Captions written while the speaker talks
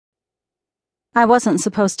I wasn't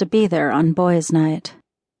supposed to be there on boys' night.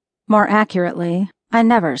 More accurately, I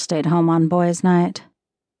never stayed home on boys' night.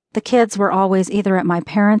 The kids were always either at my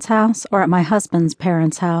parents' house or at my husband's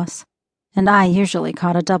parents' house, and I usually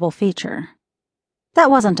caught a double feature. That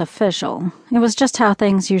wasn't official, it was just how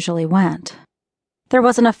things usually went. There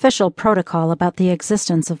was an official protocol about the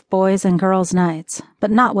existence of boys' and girls' nights, but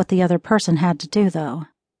not what the other person had to do, though.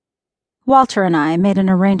 Walter and I made an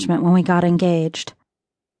arrangement when we got engaged.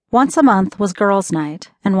 Once a month was girls'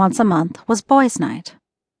 night, and once a month was boys' night.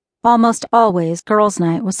 Almost always, girls'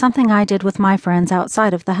 night was something I did with my friends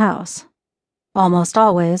outside of the house. Almost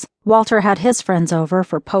always, Walter had his friends over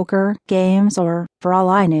for poker, games, or, for all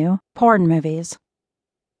I knew, porn movies.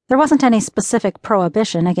 There wasn't any specific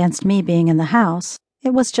prohibition against me being in the house.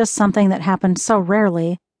 It was just something that happened so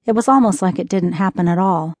rarely, it was almost like it didn't happen at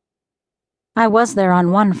all. I was there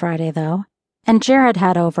on one Friday, though, and Jared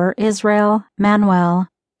had over Israel, Manuel,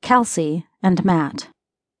 Kelsey, and Matt.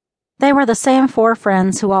 They were the same 4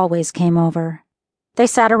 friends who always came over. They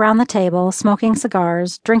sat around the table, smoking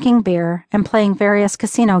cigars, drinking beer, and playing various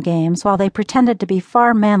casino games while they pretended to be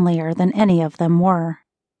far manlier than any of them were.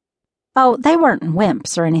 Oh, they weren't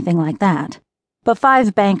wimps or anything like that, but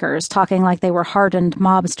 5 bankers talking like they were hardened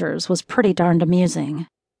mobsters was pretty darned amusing,